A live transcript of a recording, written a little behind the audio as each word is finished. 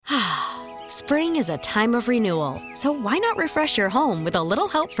Spring is a time of renewal, so why not refresh your home with a little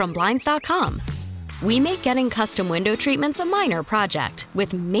help from Blinds.com? We make getting custom window treatments a minor project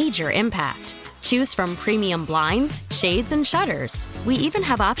with major impact. Choose from premium blinds, shades, and shutters. We even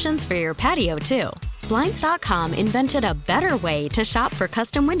have options for your patio, too. Blinds.com invented a better way to shop for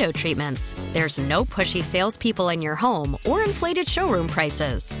custom window treatments. There's no pushy salespeople in your home or inflated showroom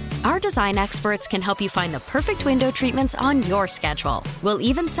prices. Our design experts can help you find the perfect window treatments on your schedule. We'll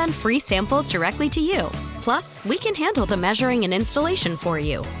even send free samples directly to you. Plus, we can handle the measuring and installation for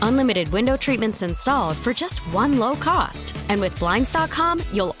you. Unlimited window treatments installed for just one low cost. And with Blinds.com,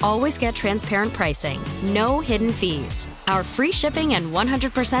 you'll always get transparent pricing. No hidden fees. Our free shipping and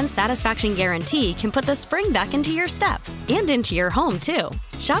 100% satisfaction guarantee can put the spring back into your step and into your home, too.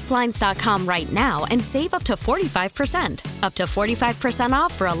 Shop Blinds.com right now and save up to 45%. Up to 45%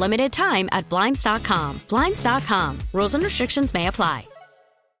 off for a limited time at Blinds.com. Blinds.com. Rules and restrictions may apply.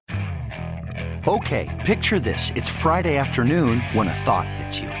 Okay, picture this. It's Friday afternoon when a thought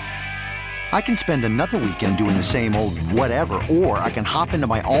hits you. I can spend another weekend doing the same old whatever, or I can hop into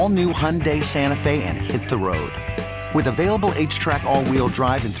my all-new Hyundai Santa Fe and hit the road. With available H-Track all-wheel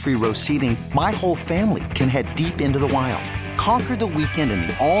drive and 3-row seating, my whole family can head deep into the wild. Conquer the weekend in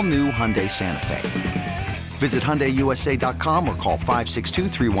the all-new Hyundai Santa Fe. Visit HyundaiUSA.com or call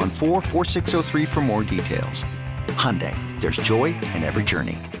 562-314-4603 for more details. Hyundai, there's joy in every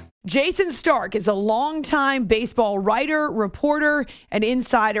journey. Jayson Stark is a longtime baseball writer, reporter, and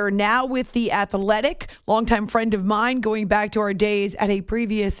insider, now with The Athletic. Longtime friend of mine, going back to our days at a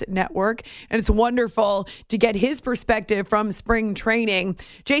previous network. And it's wonderful to get his perspective from spring training.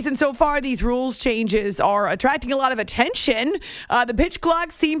 Jayson, so far, these rules changes are attracting a lot of attention. The pitch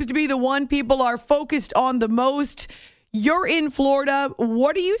clock seems to be the one people are focused on the most. You're in Florida.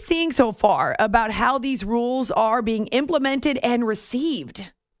 What are you seeing so far about how these rules are being implemented and received?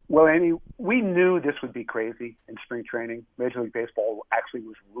 Well, Amy, we knew this would be crazy in spring training. Major League Baseball actually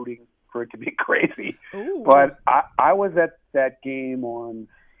was rooting for it to be crazy. Ooh. But I was at that game on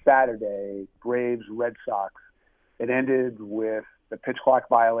Saturday, Braves, Red Sox. It ended with the pitch clock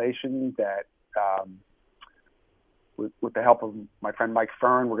violation that, with the help of my friend Mike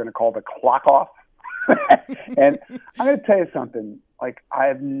Fern, we're going to call the clock off. And I'm going to tell you something. Like,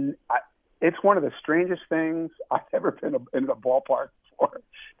 it's one of the strangest things I've ever been in a ballpark for,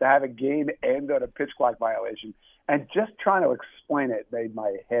 to have a game end on a pitch clock violation. And just trying to explain it made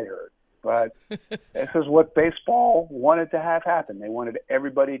my head hurt. But this is what baseball wanted to have happen. They wanted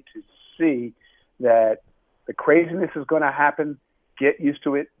everybody to see that the craziness is going to happen, get used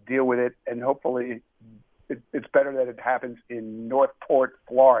to it, deal with it, and hopefully it's better that it happens in Northport,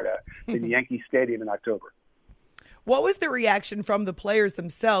 Florida, in Yankee Stadium in October. What was the reaction from the players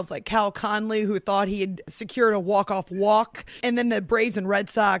themselves, like Cal Conley, who thought he had secured a walk-off walk, and then the Braves and Red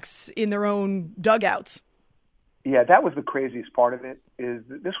Sox in their own dugouts? Yeah, that was the craziest part of it, is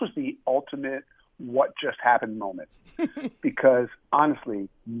that this was the ultimate what just happened moment. Because, honestly,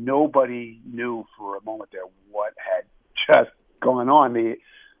 nobody knew for a moment there what had just gone on.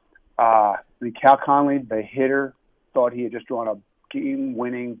 Cal Conley, the hitter, thought he had just drawn a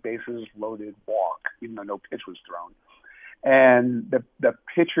game-winning, bases-loaded walk, even though no pitch was thrown. And the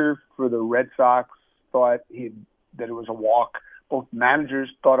pitcher for the Red Sox thought that it was a walk. Both managers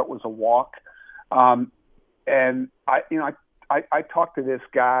thought it was a walk. And I talked to this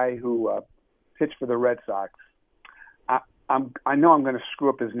guy who pitched for the Red Sox. I know I'm going to screw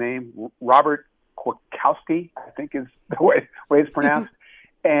up his name. Robert Kwiatkowski, I think is the way it's pronounced.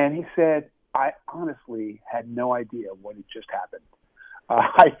 And he said, I honestly had no idea what had just happened.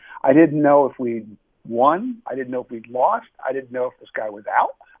 I didn't know if we'd won. I didn't know if we'd lost. I didn't know if this guy was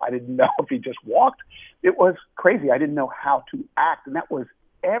out. I didn't know if he just walked. It was crazy. I didn't know how to act. And that was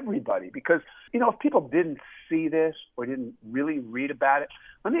everybody. Because, if people didn't see this or didn't really read about it,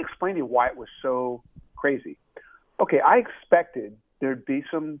 let me explain to you why it was so crazy. Okay, I expected there'd be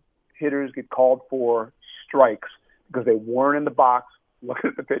some hitters get called for strikes because they weren't in the box looking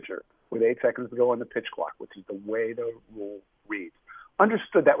at the pitcher with 8 seconds to go on the pitch clock, which is the way the rule reads.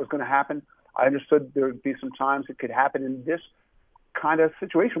 Understood that was going to happen. I understood there would be some times it could happen in this kind of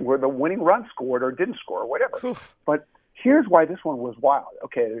situation where the winning run scored or didn't score or whatever. Oof. But here's why this one was wild.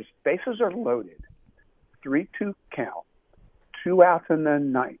 Okay, there's bases are loaded, 3-2 count, 2 outs in the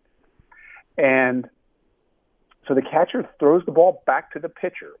ninth. And so the catcher throws the ball back to the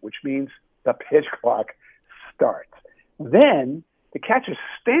pitcher, which means the pitch clock starts. Then the catcher's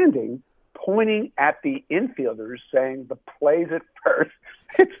standing, pointing at the infielders, saying the play's at first.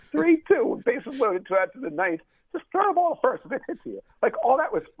 It's 3-2 with bases loaded, 2 outs in the ninth. Just throw the ball first if it hits you. Like, all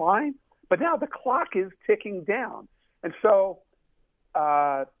that was fine, but now the clock is ticking down. And so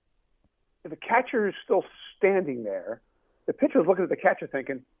the the catcher is still standing there. The pitcher's looking at the catcher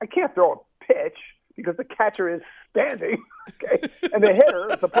thinking, I can't throw a pitch because the catcher is standing. Okay, and the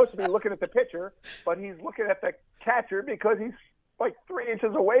hitter is supposed to be looking at the pitcher, but he's looking at the catcher because he's like 3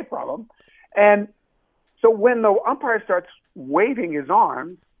 inches away from him. And so when the umpire starts waving his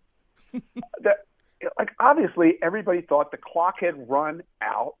arms, obviously everybody thought the clock had run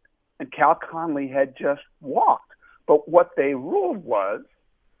out and Cal Conley had just walked. But what they ruled was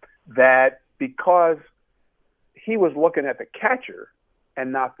that because he was looking at the catcher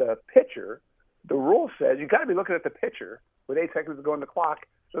and not the pitcher, the rule says you got to be looking at the pitcher with 8 seconds to go on the clock.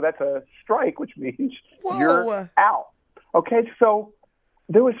 So that's a strike, which means you're out. Okay, so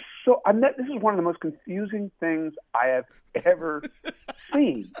this is one of the most confusing things I have ever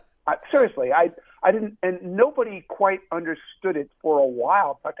seen. Seriously, I didn't, and nobody quite understood it for a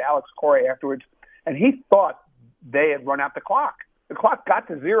while. I talked to Alex Corey afterwards, and he thought they had run out the clock. The clock got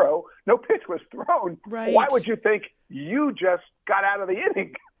to 0. No pitch was thrown. Right. Why would you think you just got out of the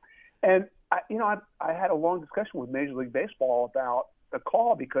inning? And I had a long discussion with Major League Baseball about the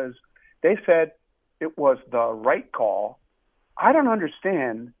call because they said it was the right call. I don't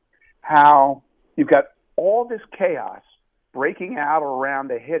understand how you've got all this chaos breaking out around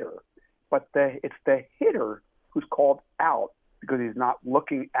the hitter, but it's the hitter who's called out because he's not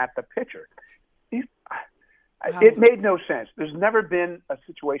looking at the pitcher. It made no sense. There's never been a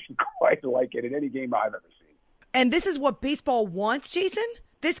situation quite like it in any game I've ever seen. And this is what baseball wants, Jason?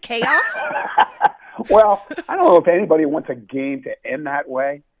 This chaos? Well, I don't know if anybody wants a game to end that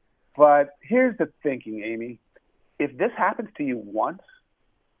way, but here's the thinking, Amy. If this happens to you once,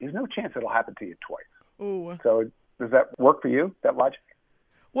 there's no chance it'll happen to you twice. Ooh. So does that work for you, that logic?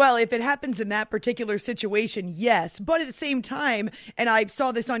 Well, if it happens in that particular situation, yes. But at the same time, and I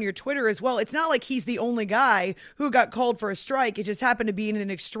saw this on your Twitter as well, it's not like he's the only guy who got called for a strike. It just happened to be in an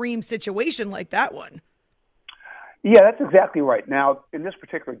extreme situation like that one. Yeah, that's exactly right. Now, in this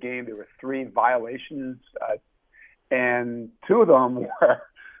particular game, there were 3 violations, and 2 of them were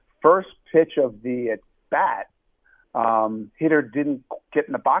first pitch of the at-bat. Hitter didn't get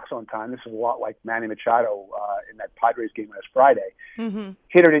in the box on time. This is a lot like Manny Machado in that Padres game last Friday. Mm-hmm.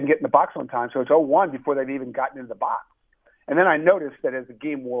 Hitter didn't get in the box on time, so it's 0-1 before they've even gotten into the box. And then I noticed that as the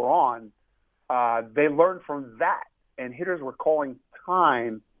game wore on, they learned from that, and hitters were calling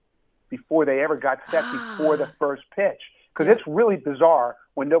time before they ever got set before the first pitch. Because it's really bizarre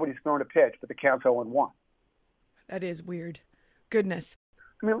when nobody's thrown a pitch, but the count's 0-1. That is weird. Goodness.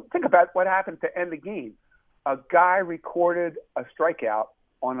 I mean, think about what happened to end the game. A guy recorded a strikeout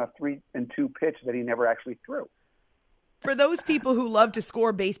on a 3-2 pitch that he never actually threw. For those people who love to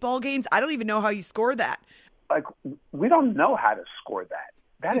score baseball games, I don't even know how you score that. Like, we don't know how to score that.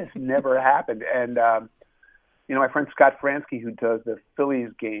 That has never happened. And, my friend Scott Fransky, who does the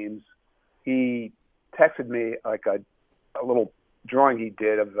Phillies games, he texted me like a little drawing he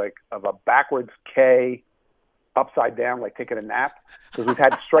did of a backwards K upside down, like taking a nap, because we've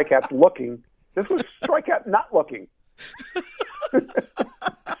had strikeouts looking. This was strikeout not looking.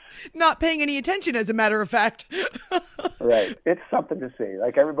 Not paying any attention, as a matter of fact. Right. It's something to see.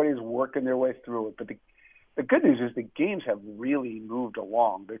 Like, everybody's working their way through it. But the good news is the games have really moved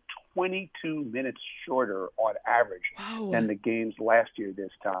along. They're 22 minutes shorter on average than the games last year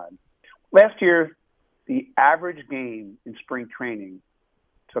this time. Last year, the average game in spring training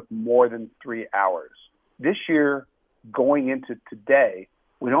took more than 3 hours. This year, going into today,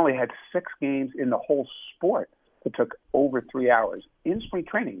 we only had 6 games in the whole sport that took over 3 hours in spring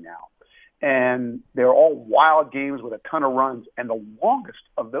training now. And they're all wild games with a ton of runs. And the longest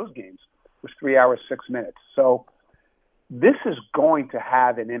of those games was 3 hours, 6 minutes. So this is going to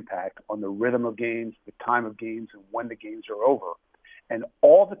have an impact on the rhythm of games, the time of games, and when the games are over. And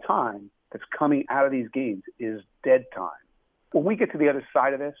all the time that's coming out of these games is dead time. When we get to the other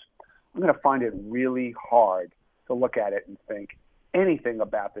side of this, I'm going to find it really hard to look at it and think anything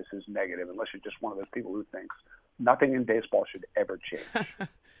about this is negative, unless you're just one of those people who thinks nothing in baseball should ever change.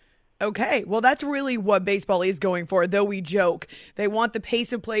 Okay, well, that's really what baseball is going for, though we joke. They want the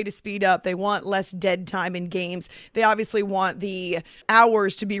pace of play to speed up. They want less dead time in games. They obviously want the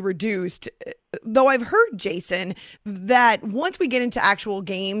hours to be reduced. Though I've heard, Jason, that once we get into actual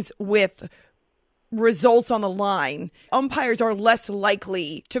games with results on the line, umpires are less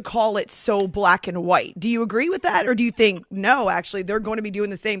likely to call it so black and white. Do you agree with that? Or do you think, no, actually, they're going to be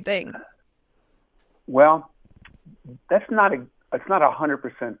doing the same thing? Well, it's not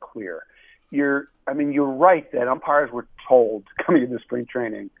 100% clear. You're right that umpires were told coming into spring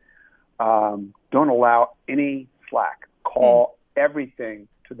training, don't allow any slack. Call everything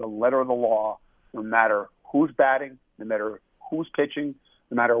to the letter of the law, no matter who's batting, no matter who's pitching,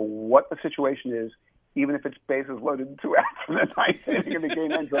 no matter what the situation is, even if it's bases loaded in 2 outs from the ninth inning and the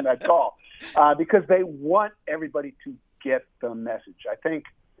game ends on that call, because they want everybody to get the message. I think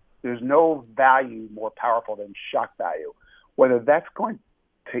there's no value more powerful than shock value. Whether that's going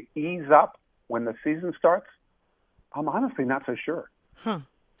to ease up when the season starts, I'm honestly not so sure.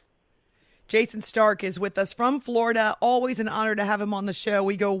 Jayson Stark is with us from Florida. Always an honor to have him on the show.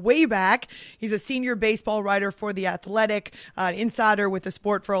 We go way back. He's a senior baseball writer for The Athletic, an insider with the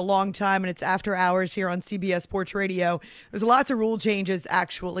sport for a long time, and it's after hours here on CBS Sports Radio. There's lots of rule changes,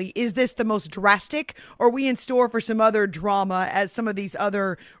 actually. Is this the most drastic, or are we in store for some other drama as some of these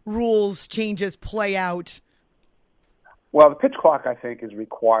other rules changes play out? Well, the pitch clock, I think, is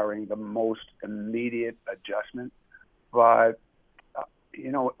requiring the most immediate adjustment, but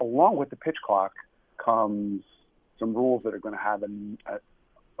along with the pitch clock comes some rules that are going to have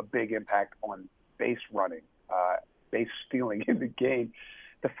a big impact on base running, base stealing in the game.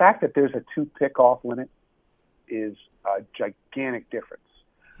 The fact that there's a 2 pickoff limit is a gigantic difference.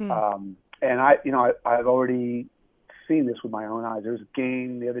 And I've already seen this with my own eyes. There was a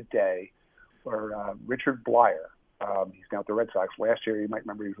game the other day where Richard Blyer, he's now at the Red Sox. Last year, you might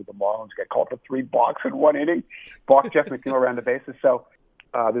remember he was with the Marlins, got called for 3 balks in 1 inning, balked Jeff McNeil around the bases. So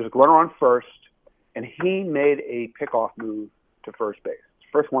there's a runner on first, and he made a pickoff move to first base. It's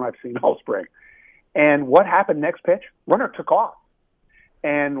the first one I've seen all spring. And what happened next pitch? Runner took off.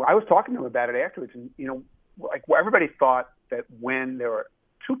 And I was talking to him about it afterwards. And, everybody thought that when there were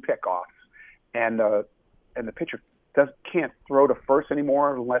 2 pickoffs and the pitcher can't throw to first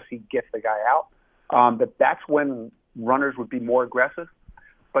anymore unless he gets the guy out, that's when runners would be more aggressive.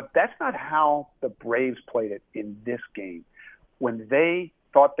 But that's not how the Braves played it in this game. When they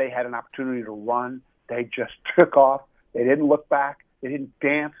thought they had an opportunity to run, they just took off. They didn't look back. They didn't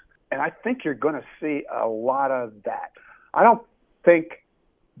dance. And I think you're going to see a lot of that. I don't think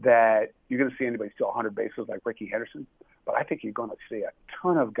that you're going to see anybody steal 100 bases like Ricky Henderson, but I think you're going to see a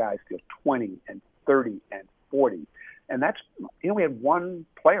ton of guys steal 20 and 30 and 40. And that's, we had one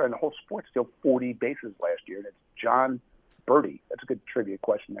player in the whole sport steal 40 bases last year, and it's John Birdie. That's a good trivia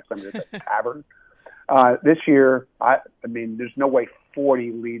question next time you're at the tavern. This year, I mean, there's no way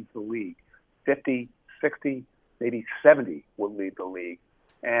 40 leads the league. 50, 60, maybe 70 will lead the league.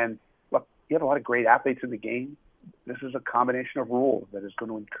 And look, you have a lot of great athletes in the game. This is a combination of rules that is going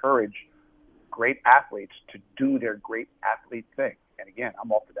to encourage great athletes to do their great athlete thing. And again,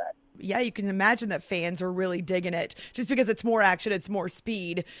 I'm all for that. Yeah, you can imagine that fans are really digging it just because it's more action, it's more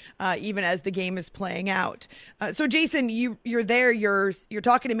speed, even as the game is playing out. So, Jason, you're there, you're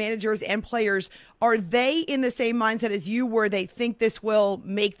talking to managers and players. Are they in the same mindset as you where they think this will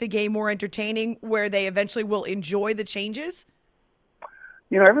make the game more entertaining, where they eventually will enjoy the changes?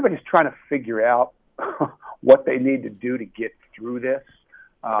 Everybody's trying to figure out what they need to do to get through this.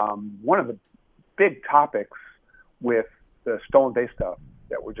 One of the big topics with the stolen base stuff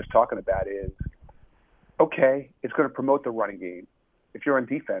that we're just talking about is, okay, it's going to promote the running game. If you're on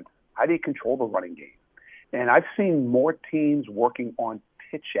defense, how do you control the running game? And I've seen more teams working on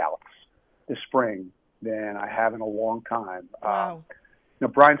pitch outs this spring than I have in a long time. Wow.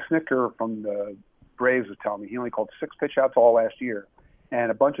 Brian Snitker from the Braves was telling me he only called 6 pitch outs all last year,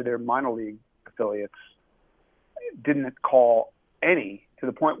 and a bunch of their minor league affiliates didn't call any, to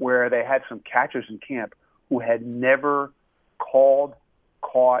the point where they had some catchers in camp who had never called,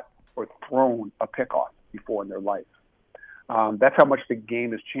 caught, or thrown a pickoff before in their life. That's how much the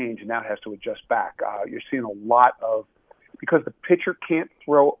game has changed, and now it has to adjust back. You're seeing a lot of, because the pitcher can't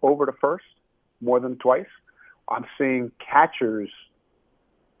throw over to first more than twice, I'm seeing catchers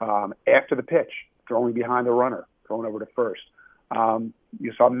after the pitch throwing behind the runner, throwing over to first.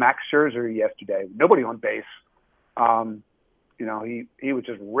 You saw Max Scherzer yesterday, nobody on base. He was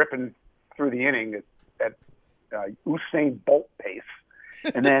just ripping through the inning at Usain Bolt pace.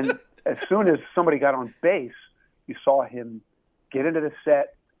 And then as soon as somebody got on base, you saw him get into the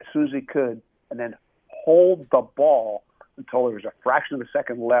set as soon as he could and then hold the ball until there was a fraction of a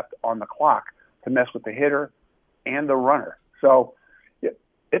second left on the clock to mess with the hitter and the runner. So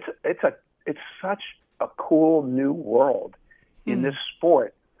it's such a cool new world in this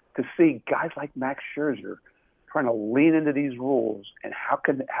sport to see guys like Max Scherzer trying to lean into these rules and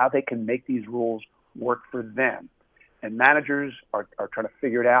how they can make these rules work for them. And managers are trying to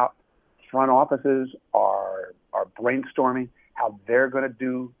figure it out. Front offices are brainstorming how they're going to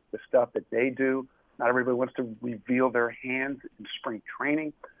do the stuff that they do. Not everybody wants to reveal their hands in spring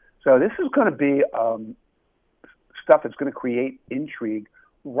training. So this is going to be stuff that's going to create intrigue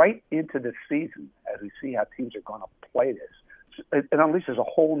right into the season as we see how teams are going to play this. It unleashes a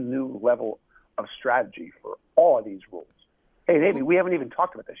whole new level of strategy for all of these rules. Hey, Amy, we haven't even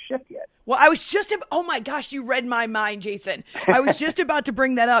talked about the shift yet. Well, I was just, oh my gosh, you read my mind, Jason. I was just about to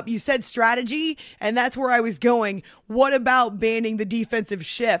bring that up. You said strategy, and that's where I was going. What about banning the defensive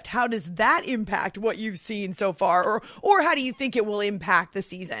shift? How does that impact what you've seen so far? Or how do you think it will impact the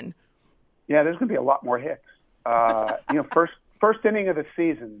season? Yeah, there's going to be a lot more hits. First inning of the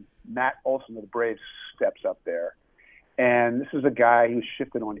season, Matt Olson of the Braves steps up there. And this is a guy who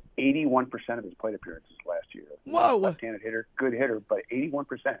shifted on 81% of his plate appearances last year. Whoa. Left-handed hitter, good hitter, but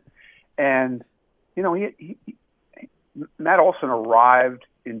 81%. And, Matt Olson arrived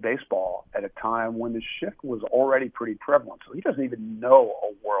in baseball at a time when the shift was already pretty prevalent. So he doesn't even know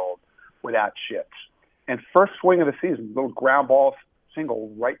a world without shifts. And first swing of the season, little ground ball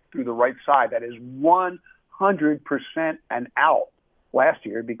single right through the right side. That is 100% an out last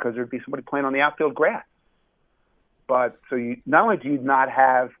year because there'd be somebody playing on the outfield grass. But so not only do you not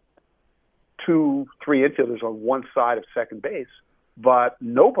have 2-3 infielders on one side of second base, but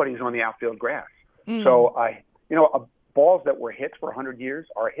nobody's on the outfield grass. So balls that were hits for 100 years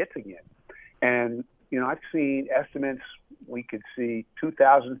are hits again. And I've seen estimates we could see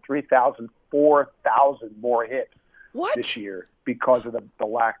 2,000, 3,000, 4,000 more hits this year because of the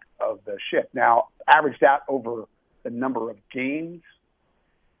lack of the shift. Now, averaged out over the number of games,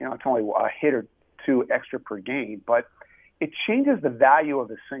 it's only a hit or two extra per game, but it changes the value of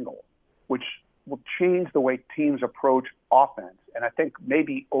the single, which will change the way teams approach offense. And I think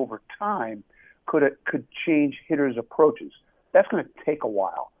maybe over time could change hitters' approaches. That's going to take a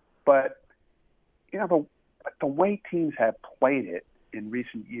while. But, the way teams have played it in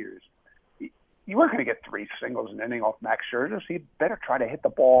recent years, you weren't going to get 3 singles an inning off Max Scherzer, so you better try to hit the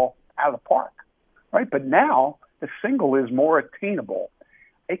ball out of the park, right? But now the single is more attainable.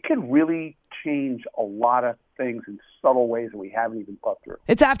 It can really change a lot of things in subtle ways that we haven't even thought through.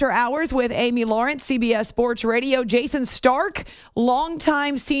 It's After Hours with Amy Lawrence, CBS Sports Radio. Jason Stark,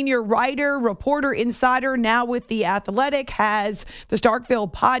 longtime senior writer, reporter, insider, now with The Athletic, has the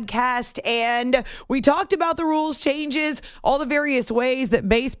Starkville podcast. And we talked about the rules changes, all the various ways that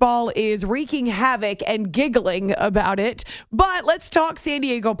baseball is wreaking havoc and giggling about it. But let's talk San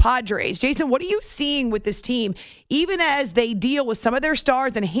Diego Padres. Jason, what are you seeing with this team, even as they deal with some of their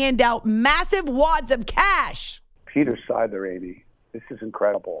stars and hand out massive wads of cash? Peter Seidler, Amy, this is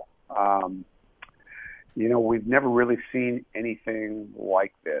incredible. We've never really seen anything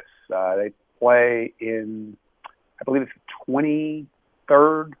like this. They play in, I believe it's the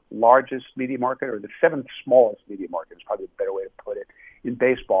 23rd largest media market, or the 7th smallest media market is probably a better way to put it, in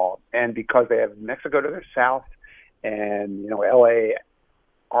baseball. And because they have Mexico to their south and, LA,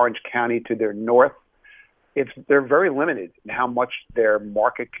 Orange County to their north, they're very limited in how much their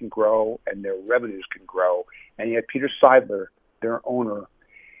market can grow and their revenues can grow. And yet Peter Seidler, their owner,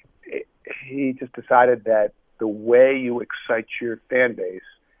 he just decided that the way you excite your fan base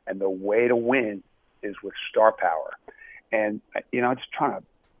and the way to win is with star power. And, just trying to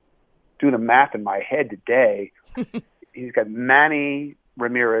do the math in my head today. He's got Manny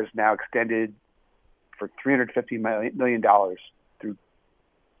Ramirez now extended for $350 million through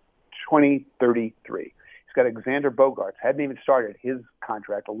 2033. He's got Alexander Bogaerts, hadn't even started his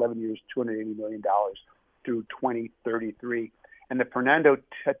contract, 11 years, $280 million through 2033. And the Fernando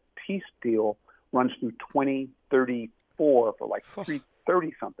Tatis deal runs through 2034 for like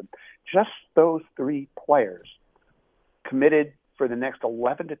 $330-something. Just those 3 players committed for the next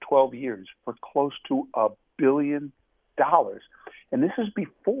 11 to 12 years for close to $1 billion. And this is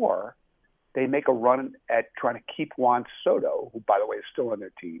before they make a run at trying to keep Juan Soto, who, by the way, is still on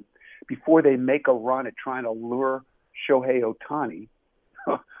their team, before they make a run at trying to lure Shohei Ohtani,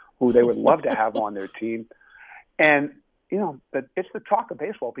 who they would love to have on their team. And, it's the talk of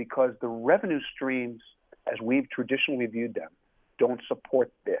baseball because the revenue streams, as we've traditionally viewed them, don't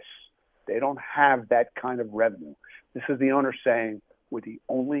support this. They don't have that kind of revenue. This is the owner saying, we're the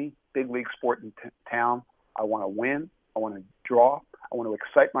only big league sport in town. I want to win. I want to draw. I want to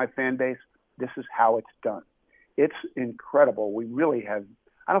excite my fan base. This is how it's done. It's incredible. We really have,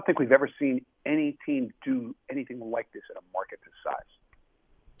 I don't think we've ever seen any team do anything like this in a market this size.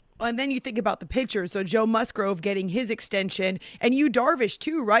 And then you think about the pitchers. So Joe Musgrove getting his extension, and Yu Darvish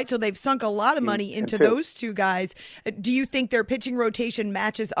too, right? So they've sunk a lot of money into those 2 guys. Do you think their pitching rotation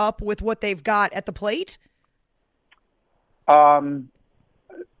matches up with what they've got at the plate? I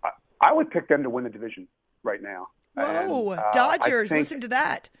would pick them to win the division right now. Whoa, Dodgers! Listen to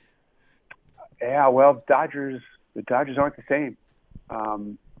that. Yeah, well, the Dodgers aren't the same.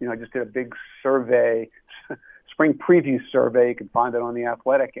 I just did a big survey. Spring preview survey. You can find it on The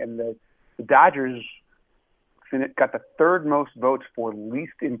Athletic. And the Dodgers got the third most votes for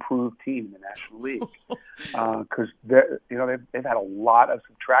least improved team in the National League because they've had a lot of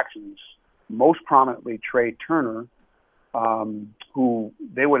subtractions. Most prominently, Trey Turner, who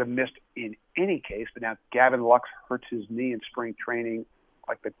they would have missed in any case, but now Gavin Lux hurts his knee in spring training.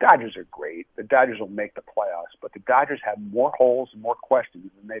 Like, the Dodgers are great. The Dodgers will make the playoffs, but the Dodgers have more holes and more questions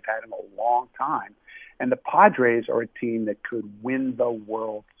than they've had in a long time. And the Padres are a team that could win the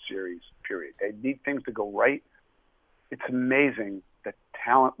World Series, period. They need things to go right. It's amazing the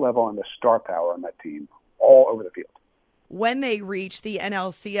talent level and the star power on that team all over the field. When they reached the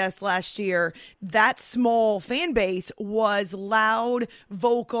NLCS last year, that small fan base was loud,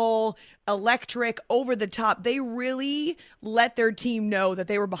 vocal, electric, over the top. They really let their team know that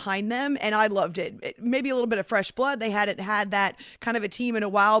they were behind them, and I loved it. Maybe a little bit of fresh blood. They hadn't had that kind of a team in a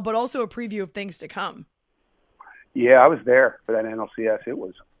while, but also a preview of things to come. Yeah, I was there for that NLCS. It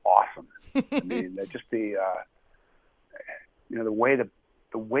was awesome. I mean, just the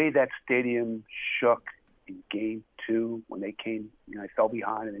way that stadium shook in Game 2 when they came, they fell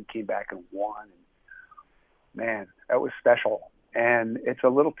behind and then came back and won. And man, that was special. And it's a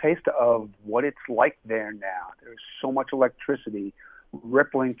little taste of what it's like there now. There's so much electricity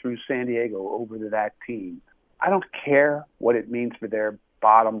rippling through San Diego over to that team. I don't care what it means for their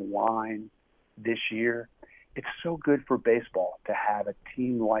bottom line this year. It's so good for baseball to have a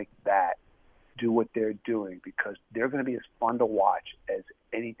team like that do what they're doing, because they're going to be as fun to watch as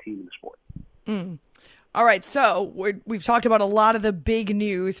any team in the sport. Mm. All right, so we've talked about a lot of the big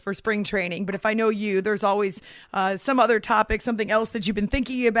news for spring training, but if I know you, there's always some other topic, something else that you've been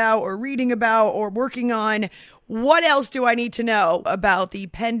thinking about or reading about or working on. What else do I need to know about the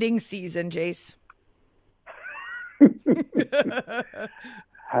pending season, Jace?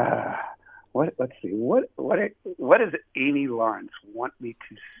 Let's see. What does Amy Lawrence want me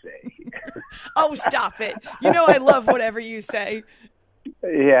to say? Oh, stop it. You know I love whatever you say.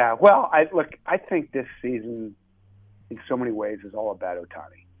 Yeah, well, I think this season, in so many ways, is all about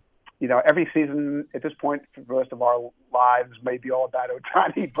Ohtani. Every season at this point for the rest of our lives may be all about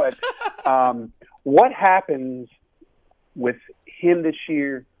Ohtani, but what happens with him this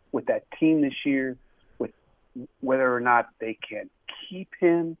year, with that team this year, with whether or not they can keep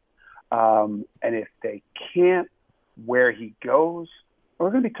him, and if they can't, where he goes, we're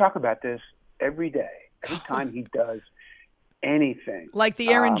going to be talking about this every day, every time he does anything. Like the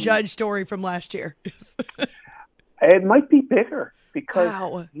Aaron Judge story from last year. It might be bigger because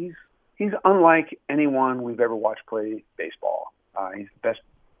wow. he's unlike anyone we've ever watched play baseball. He's the best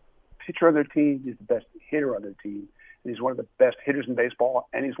pitcher on their team. He's the best hitter on their team. And he's one of the best hitters in baseball,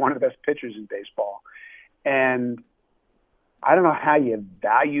 and he's one of the best pitchers in baseball. And I don't know how you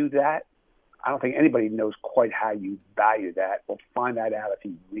value that. I don't think anybody knows quite how you value that. We'll find that out if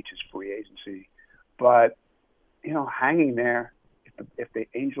he reaches free agency. But hanging there, if the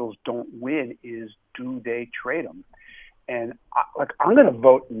Angels don't win, is do they trade him? And I'm going to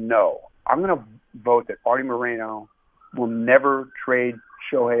vote no. I'm going to vote that Artie Moreno will never trade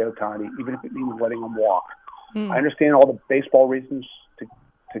Shohei Ohtani, even if it means letting him walk. I understand all the baseball reasons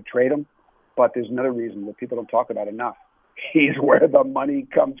to trade him, but there's another reason that people don't talk about enough. He's where the money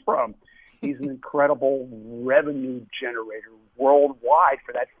comes from. He's an incredible revenue generator worldwide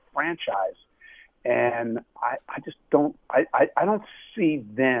for that franchise. And I just don't see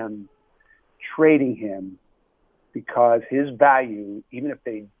them trading him, because his value, even if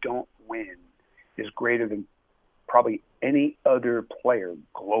they don't win, is greater than probably any other player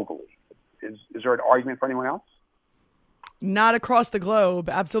globally. Is there an argument for anyone else? Not across the globe.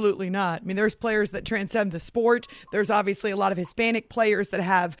 Absolutely not. I mean, there's players that transcend the sport. There's obviously a lot of Hispanic players that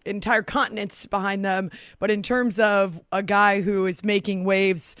have entire continents behind them. But in terms of a guy who is making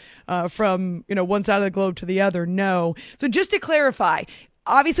waves from, one side of the globe to the other, no. So just to clarify,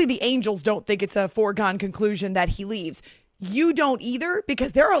 obviously the Angels don't think it's a foregone conclusion that he leaves. You don't either,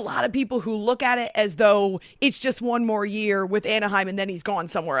 because there are a lot of people who look at it as though it's just one more year with Anaheim and then he's gone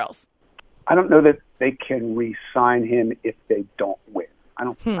somewhere else. I don't know that they can re-sign him if they don't win. I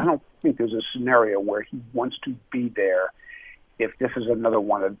don't think there's a scenario where he wants to be there if this is another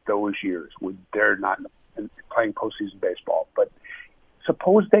one of those years where they're not playing postseason baseball. But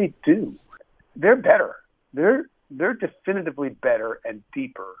suppose they do. They're better. They're definitively better and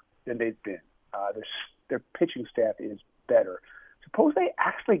deeper than they've been. Their pitching staff is better. Suppose they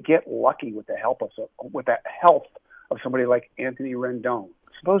actually get lucky with the health of somebody like Anthony Rendon.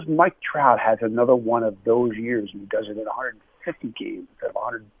 Suppose Mike Trout has another one of those years and he does it in 150 games instead of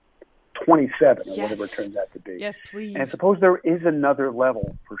 127 or whatever it turns out to be. Yes, please. And suppose there is another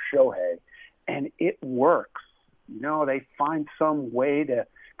level for Shohei and it works. They find some way to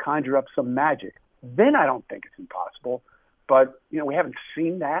conjure up some magic. then I don't think it's impossible. But, we haven't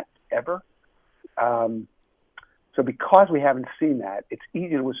seen that ever. So because we haven't seen that, it's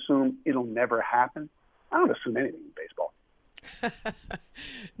easy to assume it'll never happen. I don't assume anything in baseball.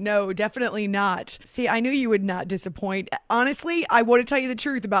 No, definitely not. See, I knew you would not disappoint. Honestly, I want to tell you the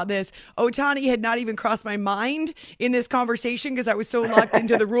truth about this. Ohtani had not even crossed my mind in this conversation because I was so locked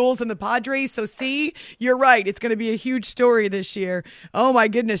into the rules and the Padres. So see, you're right. It's going to be a huge story this year. Oh my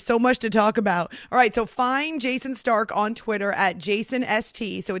goodness, so much to talk about. All right, so find Jayson Stark on Twitter at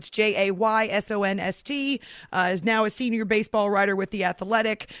JaysonST. So it's JaysonST. Is now a senior baseball writer with The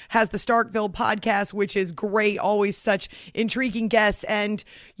Athletic, has the Starkville podcast, which is great. Always such intriguing guests. And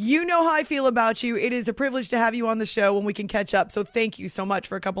you know how I feel about you. It is a privilege to have you on the show when we can catch up. So thank you so much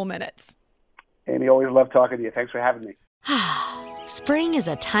for a couple minutes. Amy, always love talking to you. Thanks for having me. Spring is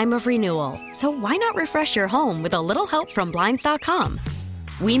a time of renewal, so why not refresh your home with a little help from Blinds.com?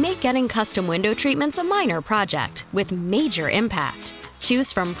 We make getting custom window treatments a minor project with major impact.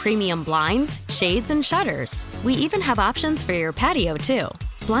 Choose from premium blinds, shades, and shutters. We even have options for your patio, too.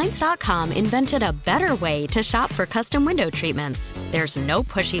 Blinds.com invented a better way to shop for custom window treatments. There's no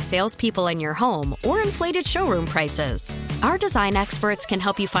pushy salespeople in your home or inflated showroom prices. Our design experts can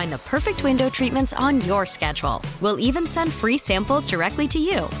help you find the perfect window treatments on your schedule. We'll even send free samples directly to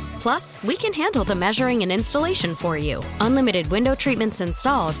you. Plus, we can handle the measuring and installation for you. Unlimited window treatments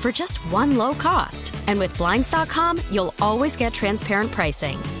installed for just one low cost. And with Blinds.com, you'll always get transparent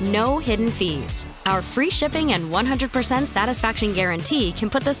pricing. No hidden fees. Our free shipping and 100% satisfaction guarantee can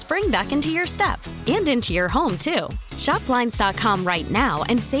put the spring back into your step and into your home, too. Shop Blinds.com right now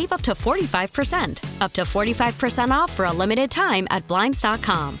and save up to 45%. Up to 45% off for a limited time at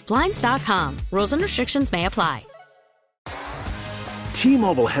Blinds.com. Blinds.com. Rules and restrictions may apply.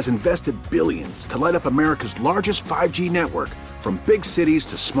 T-Mobile has invested billions to light up America's largest 5G network, from big cities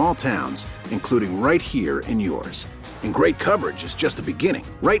to small towns, including right here in yours. And great coverage is just the beginning.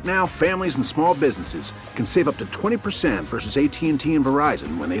 Right now, families and small businesses can save up to 20% versus AT&T and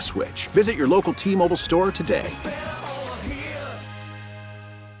Verizon when they switch. Visit your local T-Mobile store today.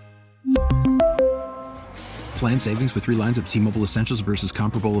 Plan savings with 3 lines of T-Mobile Essentials versus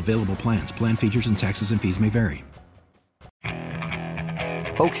comparable available plans. Plan features and taxes and fees may vary.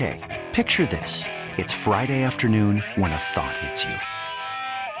 Okay, picture this. It's Friday afternoon when a thought hits you.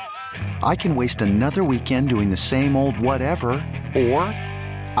 I can waste another weekend doing the same old whatever, or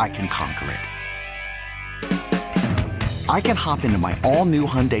I can conquer it. I can hop into my all-new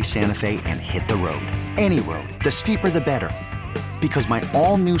Hyundai Santa Fe and hit the road. Any road. The steeper, the better. Because my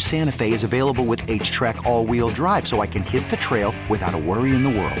all-new Santa Fe is available with H-Track all-wheel drive, so I can hit the trail without a worry in the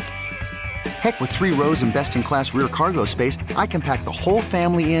world. Heck, with 3 rows and best-in-class rear cargo space, I can pack the whole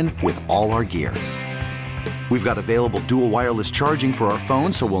family in with all our gear. We've got available dual wireless charging for our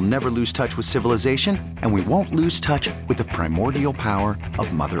phones, so we'll never lose touch with civilization, and we won't lose touch with the primordial power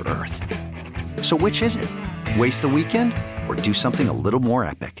of Mother Earth. So which is it? Waste the weekend or do something a little more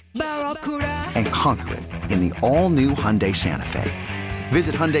epic? And conquer it in the all-new Hyundai Santa Fe.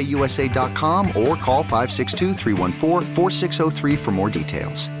 Visit HyundaiUSA.com or call 562-314-4603 for more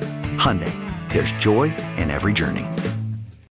details. Hyundai, there's joy in every journey.